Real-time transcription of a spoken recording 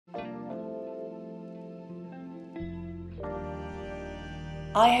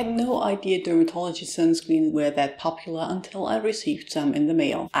I had no idea dermatology sunscreens were that popular until I received some in the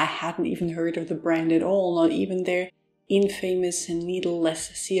mail. I hadn't even heard of the brand at all, not even their infamous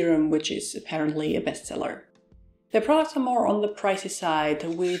needleless serum, which is apparently a bestseller. Their products are more on the pricey side,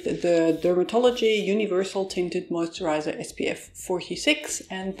 with the Dermatology Universal Tinted Moisturizer SPF 46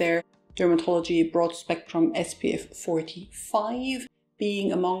 and their Dermatology Broad Spectrum SPF 45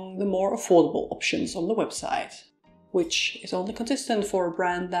 being among the more affordable options on the website, which is only consistent for a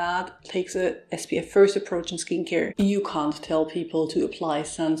brand that takes a SPF first approach in skincare. You can't tell people to apply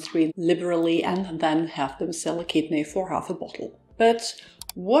sunscreen liberally and then have them sell a kidney for half a bottle. But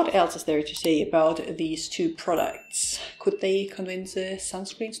what else is there to say about these two products? Could they convince a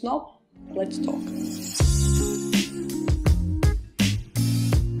sunscreen snob? Let's talk.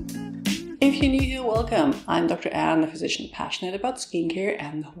 If you're new here, welcome. I'm Dr. Anne, a physician passionate about skincare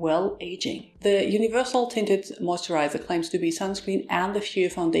and well aging. The Universal Tinted Moisturizer claims to be sunscreen and a sheer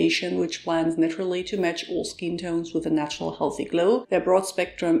foundation which blends naturally to match all skin tones with a natural healthy glow. Their broad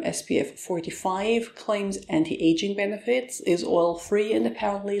spectrum SPF 45 claims anti-aging benefits, is oil-free and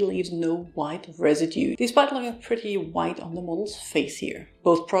apparently leaves no white residue, despite looking pretty white on the model's face here.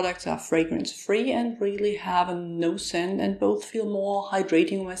 Both products are fragrance-free and really have no scent, and both feel more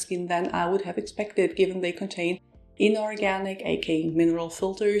hydrating on my skin than I would have expected, given they contain inorganic, aka mineral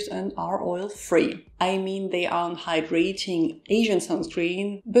filters, and are oil-free. I mean, they aren't hydrating Asian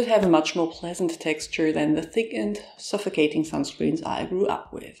sunscreen, but have a much more pleasant texture than the thick and suffocating sunscreens I grew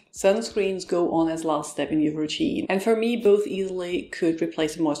up with. Sunscreens go on as last step in your routine, and for me both easily could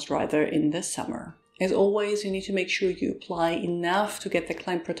replace a moisturizer in the summer. As always, you need to make sure you apply enough to get the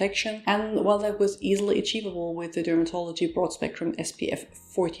claimed protection, and while that was easily achievable with the Dermatology Broad Spectrum SPF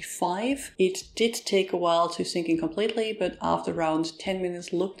 45, it did take a while to sink in completely, but after around 10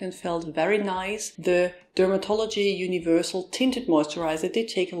 minutes looked and felt very nice. The Dermatology Universal Tinted Moisturizer did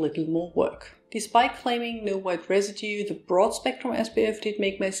take a little more work. Despite claiming no white residue, the broad spectrum SPF did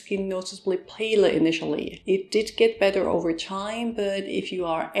make my skin noticeably paler initially. It did get better over time, but if you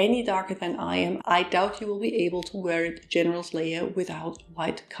are any darker than I am, I doubt you will be able to wear it generous layer without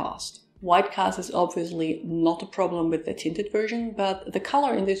white cast. White cast is obviously not a problem with the tinted version, but the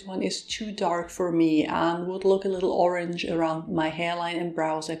color in this one is too dark for me and would look a little orange around my hairline and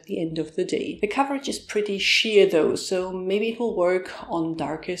brows at the end of the day. The coverage is pretty sheer though, so maybe it will work on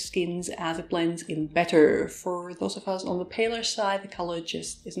darker skins as it blends in better. For those of us on the paler side, the color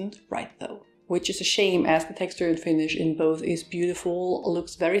just isn't right though. Which is a shame, as the texture and finish in both is beautiful,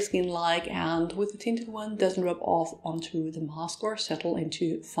 looks very skin-like, and with the tinted one doesn't rub off onto the mask or settle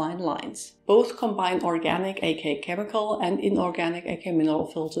into fine lines. Both combine organic, aka chemical, and inorganic, aka mineral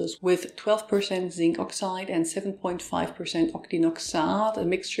filters with 12% zinc oxide and 7.5% octinoxate, a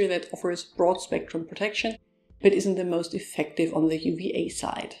mixture that offers broad spectrum protection but isn't the most effective on the UVA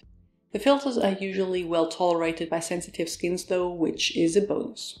side. The filters are usually well tolerated by sensitive skins though, which is a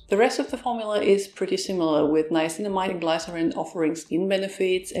bonus. The rest of the formula is pretty similar, with niacinamide and glycerin offering skin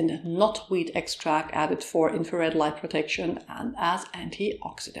benefits and not wheat extract added for infrared light protection and as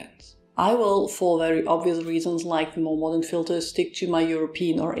antioxidants. I will, for very obvious reasons like the more modern filters, stick to my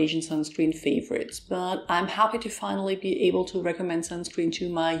European or Asian sunscreen favorites, but I'm happy to finally be able to recommend sunscreen to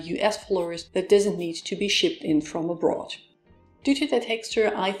my US followers that doesn't need to be shipped in from abroad. Due to their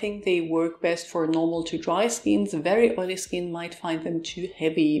texture, I think they work best for normal to dry skins. Very oily skin might find them too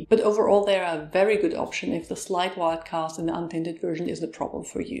heavy, but overall they are a very good option if the slight white cast in the untinted version is the problem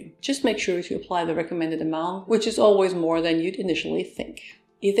for you. Just make sure to apply the recommended amount, which is always more than you'd initially think.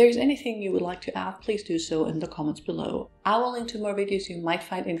 If there is anything you would like to add, please do so in the comments below. I will link to more videos you might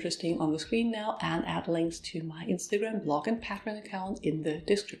find interesting on the screen now and add links to my Instagram, blog and Patreon account in the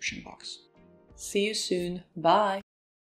description box. See you soon. Bye!